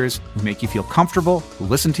doctors who make you feel comfortable, who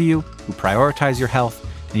listen to you, who prioritize your health.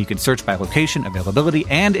 And you can search by location, availability,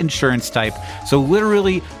 and insurance type. So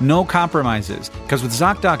literally no compromises. Because with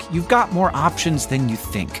ZocDoc, you've got more options than you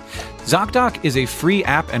think. ZocDoc is a free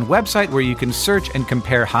app and website where you can search and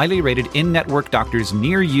compare highly rated in-network doctors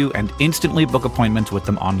near you and instantly book appointments with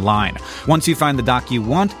them online. Once you find the doc you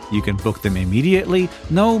want, you can book them immediately.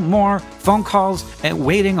 No more phone calls and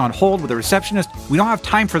waiting on hold with a receptionist. We don't have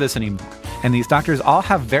time for this anymore. And these doctors all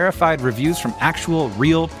have verified reviews from actual,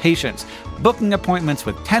 real patients. Booking appointments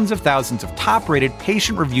with tens of thousands of top-rated,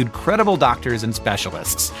 patient-reviewed, credible doctors and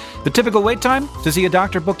specialists. The typical wait time to see a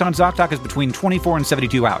doctor booked on ZocDoc is between 24 and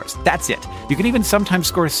 72 hours. That's it. You can even sometimes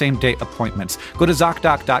score same-day appointments. Go to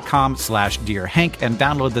ZocDoc.com/dearhank and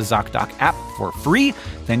download the ZocDoc app for free.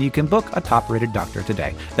 Then you can book a top-rated doctor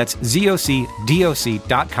today. That's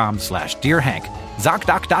ZocDoc.com/dearhank.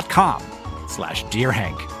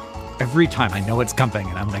 ZocDoc.com/dearhank. Every time I know it's coming,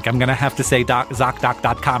 and I'm like, I'm going to have to say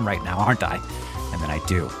ZocDoc.com right now, aren't I? And then I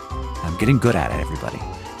do. I'm getting good at it, everybody.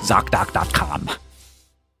 ZocDoc.com.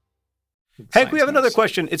 Hank, we have another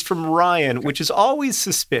question. It's from Ryan, which is always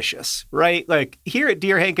suspicious, right? Like here at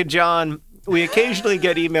Dear Hank and John, we occasionally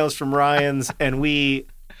get emails from Ryans, and we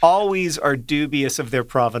always are dubious of their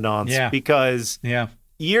provenance because,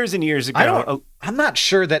 years and years ago. I'm not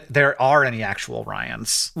sure that there are any actual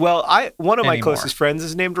Ryans. Well, one of my anymore. closest friends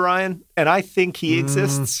is named Ryan, and I think he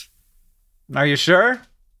exists. Are you sure?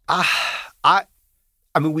 I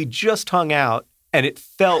mean, we just hung out, and it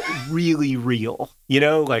felt really real. You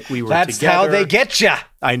know, like we were together. That's how they get you.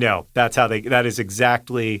 I know. That is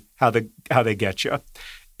exactly how they get you.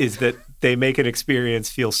 Is that they make an experience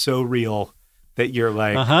feel so real that you're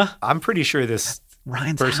like, I'm pretty sure this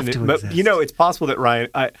Ryan's person have to but exist. you know, it's possible that Ryan.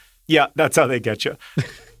 Yeah, that's how they get you.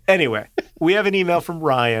 Anyway, we have an email from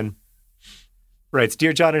Ryan. Writes,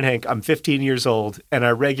 Dear John and Hank, I'm 15 years old and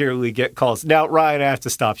I regularly get calls. Now, Ryan, I have to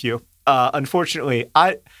stop you. Unfortunately,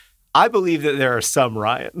 I believe that there are some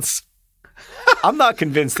Ryans. I'm not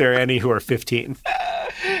convinced there are any who are 15.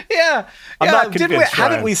 Yeah. I'm not convinced,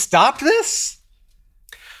 haven't we stopped this?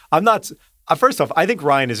 I'm not. First off, I think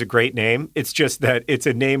Ryan is a great name. It's just that it's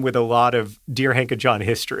a name with a lot of Dear Hank and John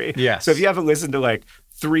history. Yes. So if you haven't listened to like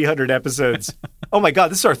 300 episodes, oh my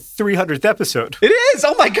God, this is our 300th episode. It is.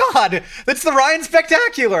 Oh my God. That's the Ryan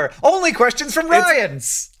Spectacular. Only questions from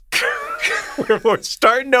Ryans. We're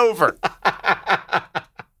starting over.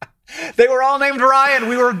 They were all named Ryan.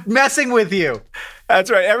 We were messing with you.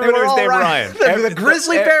 That's right. Everyone was named Ryan. The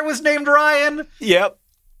grizzly bear was named Ryan. Yep.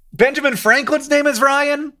 Benjamin Franklin's name is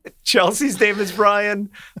Ryan. Chelsea's name is Ryan.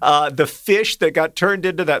 The fish that got turned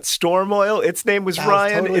into that storm oil, its name was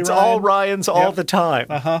Ryan. Totally it's Ryan. all Ryans all the time.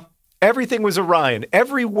 Everything was a Ryan.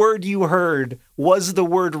 Every word you heard was the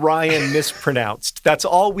word Ryan mispronounced. That's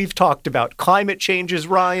all we've talked about. Climate change is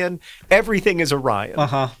Ryan. Everything is a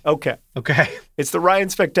Ryan. Okay. It's the Ryan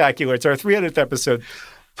Spectacular. It's our 300th episode.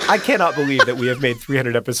 I cannot believe that we have made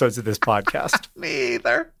 300 episodes of this podcast. Me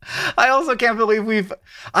either. I also can't believe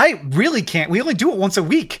I really can't. We only do it once a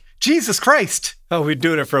week. Jesus Christ. Oh, we've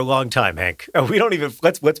been doing it for a long time, Hank. Oh, we don't even,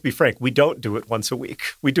 let's be frank, we don't do it once a week.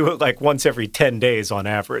 We do it like once every 10 days on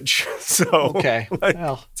average. So okay.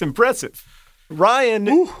 Well. It's impressive.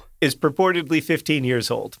 Ryan is purportedly 15 years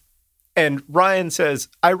old. And Ryan says,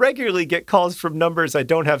 I regularly get calls from numbers I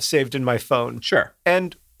don't have saved in my phone. Sure.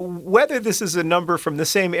 And whether this is a number from the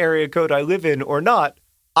same area code I live in or not,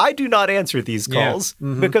 I do not answer these calls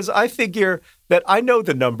because I figure that I know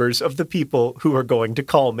the numbers of the people who are going to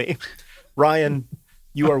call me. Ryan,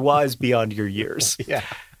 you are wise beyond your years. Yeah.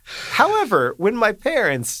 However, when my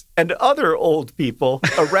parents and other old people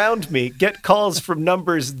around me get calls from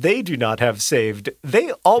numbers they do not have saved,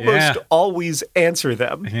 they almost always answer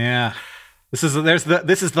them. Yeah. This is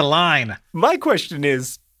the line. My question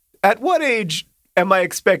is, at what age am I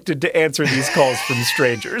expected to answer these calls from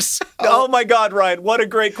strangers? Oh my God, Ryan, what a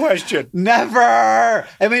great question. Never.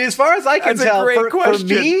 I mean, as far as I can tell, for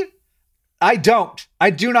me, I don't. I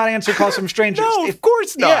do not answer calls from strangers. No, of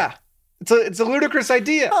course not. Yeah. It's a ludicrous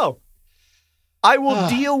idea. Oh. I will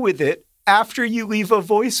deal with it after you leave a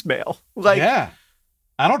voicemail. I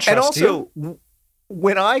don't trust you. And also,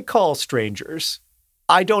 when I call strangers,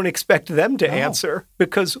 I don't expect them to answer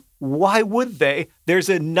because why would they? There's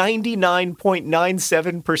a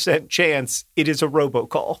 99.97% chance it is a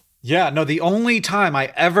robocall. Yeah, no, the only time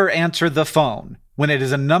I ever answer the phone when it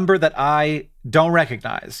is a number that I don't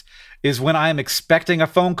recognize is when I am expecting a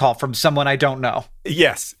phone call from someone I don't know.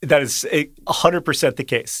 Yes, that is 100% the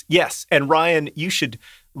case. Yes, and Ryan, you should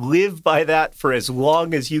live by that for as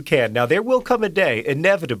long as you can. Now, there will come a day,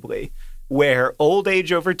 inevitably, where old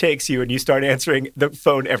age overtakes you and you start answering the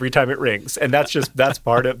phone every time it rings. And that's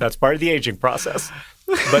part of the aging process.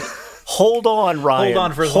 But hold on, Ryan.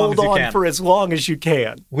 Hold on for as long as you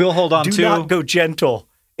can. We'll hold on Do not go gentle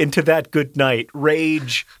into that good night.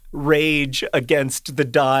 Rage against the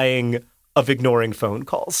dying of ignoring phone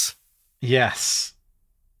calls. Yes.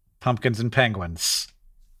 Pumpkins and penguins.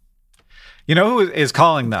 You know who is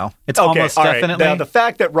calling, though? It's almost definitely... Now, the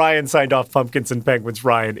fact that Ryan signed off Pumpkins and Penguins,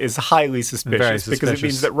 Ryan, is highly suspicious. Because it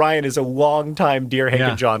means that Ryan is a longtime Dear Hank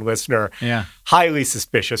and John listener. Yeah. Highly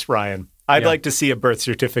suspicious, Ryan. I'd like to see a birth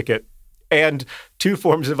certificate and 2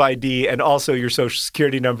 forms of ID and also your social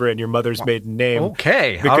security number and your mother's maiden name.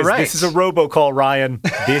 Okay, because all right. This is a robocall, Ryan.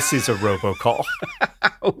 This is a robocall.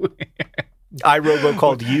 I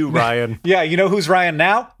robocalled you, Ryan. Yeah, you know who's Ryan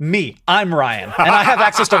now? Me. I'm Ryan. And I have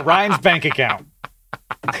access to Ryan's bank account.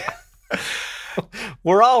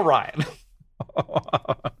 We're all Ryan.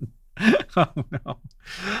 Oh, no.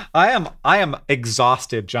 I am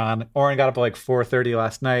exhausted, John. Oren got up at like 4:30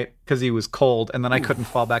 last night because he was cold, and then I couldn't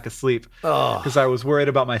fall back asleep because I was worried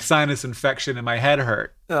about my sinus infection and my head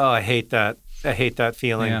hurt. Oh, I hate that. I hate that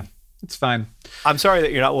feeling. Yeah, it's fine. I'm sorry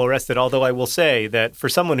that you're not well rested, although I will say that for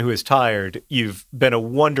someone who is tired, you've been a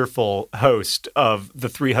wonderful host of the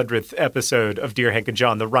 300th episode of Dear Hank and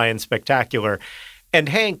John, the Ryan Spectacular. And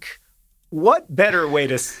Hank, what better way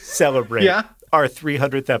to celebrate our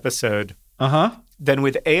 300th episode than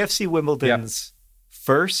with AFC Wimbledon's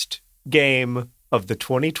first game of the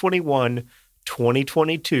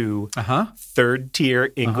 2021-2022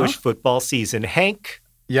 third-tier English football season. Hank,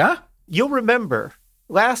 you'll remember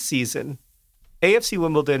last season, AFC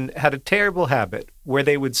Wimbledon had a terrible habit where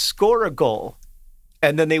they would score a goal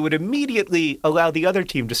and then they would immediately allow the other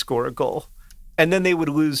team to score a goal. And then they would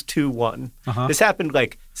lose 2-1. This happened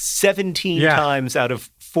like 17 times out of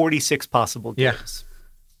 46 possible games.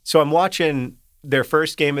 So I'm watching their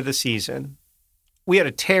first game of the season. We had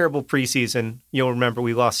a terrible preseason. You'll remember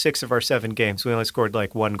we lost 6 of our 7 games. We only scored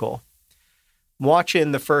like 1 goal. I'm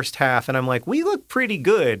watching the first half, and I'm like, we look pretty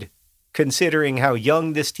good considering how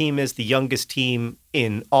young this team is, the youngest team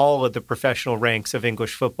in all of the professional ranks of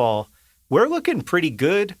English football. We're looking pretty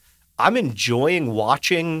good. I'm enjoying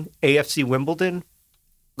watching AFC Wimbledon.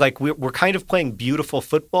 Like, we're kind of playing beautiful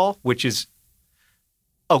football, which is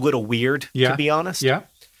a little weird, to be honest.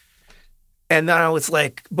 And then I was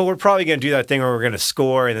like, but we're probably going to do that thing where we're going to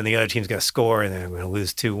score, and then the other team's going to score, and then we're going to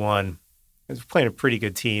lose 2-1. We're playing a pretty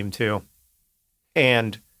good team, too.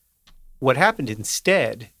 And what happened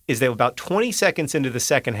instead is that about 20 seconds into the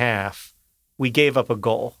second half, we gave up a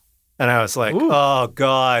goal. And I was like, oh,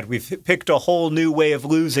 God, we've picked a whole new way of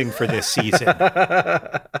losing for this season.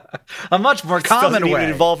 A much more common way. Doesn't even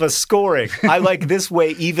involve us scoring. I like this way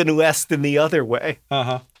even less than the other way.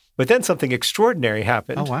 But then something extraordinary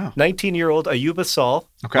happened. Oh, wow. 19-year-old Ayub Asal,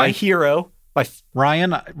 my hero.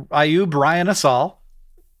 Ryan Asal.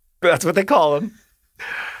 That's what they call him.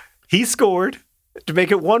 He scored to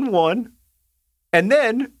make it 1-1. And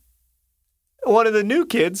then one of the new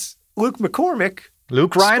kids, Luke Ryan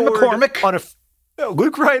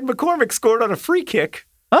McCormick scored on a free kick.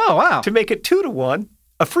 Oh, wow. To make it 2-1.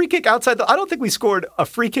 A free kick outside I don't think we scored a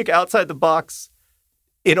free kick outside the box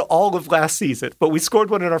in all of last season, but we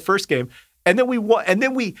scored one in our first game. And then we won, and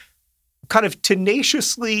then we kind of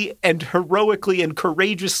tenaciously and heroically and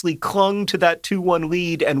courageously clung to that 2-1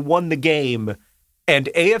 lead and won the game. And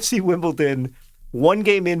AFC Wimbledon, one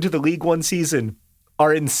game into the League One season,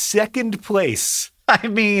 are in second place. I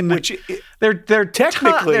mean, which they're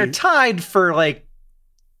technically they're tied for like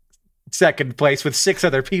second place with 6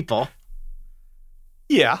 other people.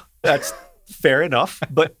 Yeah, that's fair enough.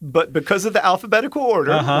 But because of the alphabetical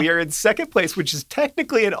order, we are in second place, which is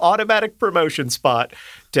technically an automatic promotion spot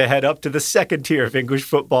to head up to the second tier of English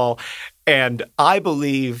football. And I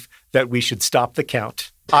believe that we should stop the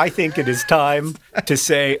count. I think it is time to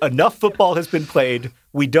say enough football has been played.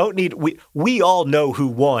 We don't need we all know who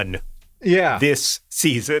won. This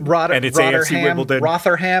season, and it's AFC Wimbledon.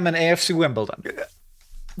 Rotherham and AFC Wimbledon.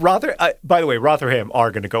 By the way, Rotherham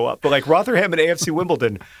are going to go up, but like Rotherham and AFC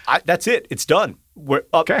Wimbledon, that's it. It's done. We're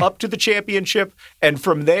up to the championship, and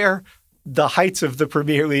from there, the heights of the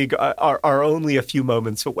Premier League are only a few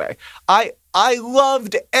moments away. I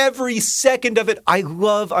loved every second of it. I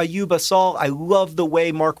love Ayub Asal. I love the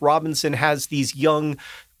way Mark Robinson has these young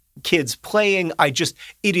kids playing.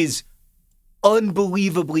 It is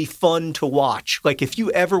unbelievably fun to watch. Like, if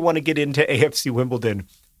you ever want to get into AFC Wimbledon,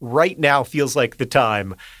 right now feels like the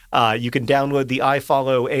time. You can download the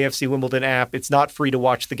iFollow AFC Wimbledon app. It's not free to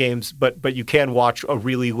watch the games, but you can watch a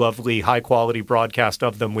really lovely, high-quality broadcast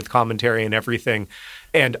of them with commentary and everything.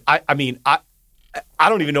 And I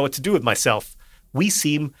don't even know what to do with myself. We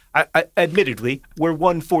seem, admittedly, we're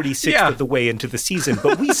 1/46th of the way into the season,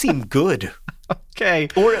 but we seem good. Okay.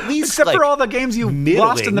 Or at least except for all the games you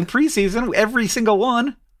lost in the preseason, every single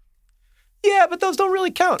one. Yeah, but those don't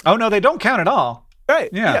really count. Oh, no, they don't count at all. Right.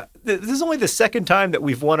 Yeah. This is only the second time that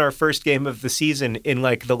we've won our first game of the season in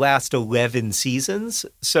like the last 11 seasons.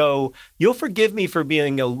 So you'll forgive me for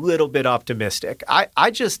being a little bit optimistic. I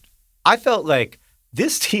felt like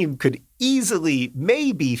this team could easily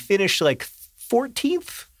maybe finish like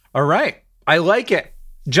 14th. All right. I like it.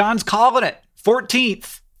 John's calling it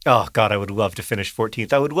 14th. Oh, God, I would love to finish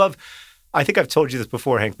 14th. I think I've told you this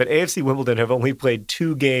before, Hank, but AFC Wimbledon have only played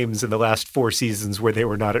 2 games in the last 4 seasons where they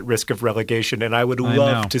were not at risk of relegation, and I would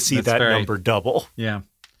love to see that number double. Yeah.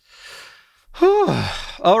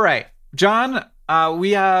 All right. John, we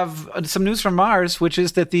have some news from Mars, which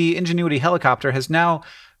is that the Ingenuity helicopter has now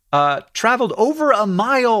traveled over a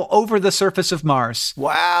mile over the surface of Mars.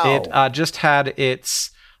 Wow. It just had its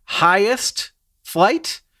highest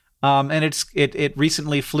flight. And it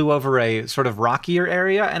recently flew over a sort of rockier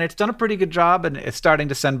area, and it's done a pretty good job, and it's starting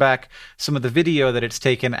to send back some of the video that it's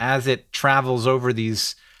taken as it travels over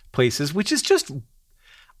these places, which is just,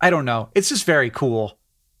 I don't know, it's just very cool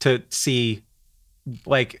to see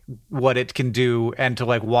like what it can do and to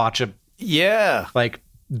like watch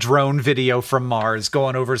drone video from Mars,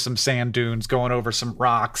 going over some sand dunes, going over some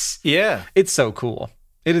rocks. Yeah. It's so cool.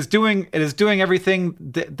 It is doing everything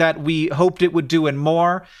that we hoped it would do and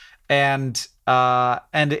more. And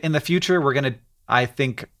in the future, we're going to, I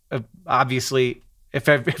think, obviously, if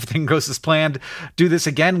everything goes as planned, do this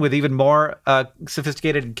again with even more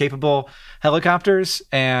sophisticated and capable helicopters.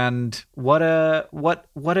 And what a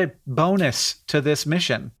bonus to this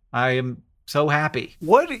mission. I am so happy.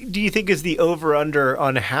 What do you think is the over-under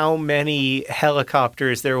on how many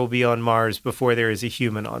helicopters there will be on Mars before there is a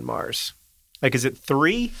human on Mars? Like, is it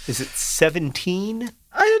 3? Is it 17?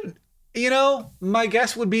 My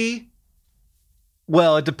guess would be,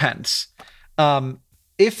 well, it depends.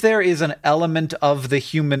 If there is an element of the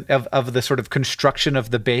human, of the sort of construction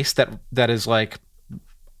of the base that is like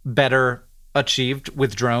better achieved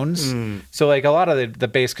with drones. So like a lot of the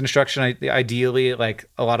base construction, ideally, like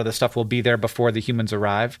a lot of the stuff will be there before the humans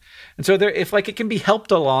arrive. And so if like it can be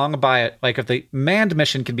helped along by, like if the manned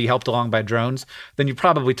mission can be helped along by drones, then you're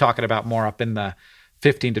probably talking about more up in the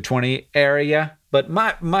 15 to 20 area. But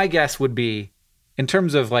my guess would be, in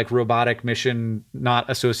terms of like robotic mission not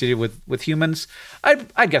associated with humans,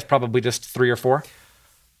 I'd guess probably just 3 or 4.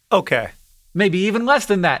 Okay. Maybe even less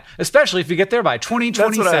than that, especially if you get there by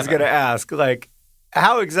 2027. That's what I was going to ask. Like,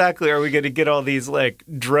 how exactly are we going to get all these like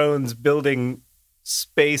drones building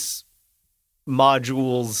space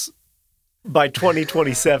modules by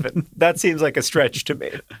 2027? That seems like a stretch to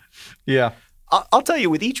me. Yeah. I'll tell you,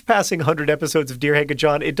 with each passing 100 episodes of Dear Hank and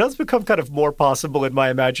John, it does become kind of more possible in my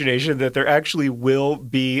imagination that there actually will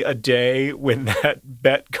be a day when that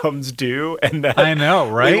bet comes due, and that I know,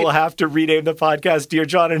 right? We will have to rename the podcast Dear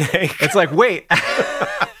John and Hank. It's like, wait.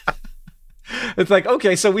 It's like,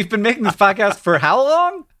 okay, so we've been making this podcast for how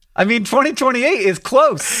long? I mean, 2028 is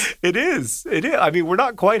close. It is. I mean, we're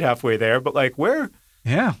not quite halfway there, but like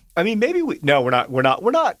yeah. I mean, maybe we're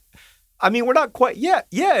not. I mean, we're not quite yet.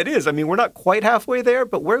 Yeah, it is. I mean, we're not quite halfway there,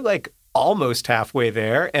 but we're like almost halfway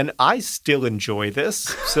there. And I still enjoy this.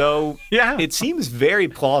 So yeah, it seems very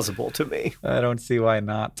plausible to me. I don't see why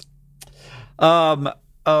not.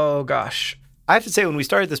 Oh, gosh. I have to say, when we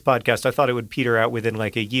started this podcast, I thought it would peter out within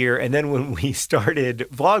like a year. And then when we started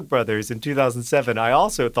Vlogbrothers in 2007, I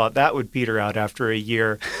also thought that would peter out after a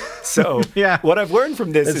year. So yeah. What I've learned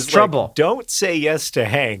from this is trouble. Like, don't say yes to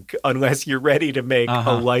Hank unless you're ready to make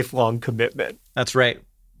a lifelong commitment. That's right.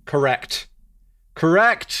 Correct.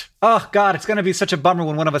 Oh, God, it's going to be such a bummer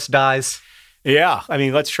when one of us dies. Yeah. I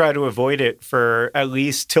mean, let's try to avoid it for at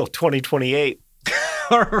least till 2028.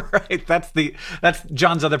 All right, that's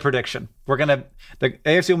John's other prediction. The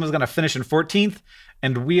AFC Women's gonna finish in 14th,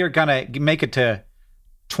 and we are gonna make it to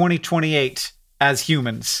 2028 as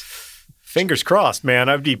humans. Fingers crossed, man.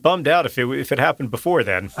 I'd be bummed out if it happened before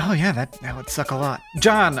then. Oh yeah, that would suck a lot.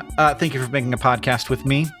 John, thank you for making a podcast with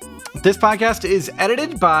me. This podcast is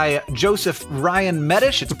edited by Joseph Ryan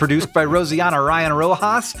Medish. It's produced by Rosiana Ryan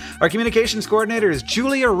Rojas. Our communications coordinator is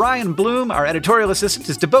Julia Ryan Bloom. Our editorial assistant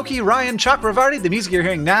is Deboki Ryan Chakravarti. The music you're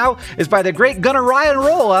hearing now is by the great Gunnar Ryan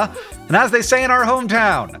Rolla. And as they say in our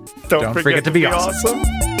hometown, don't forget to be awesome.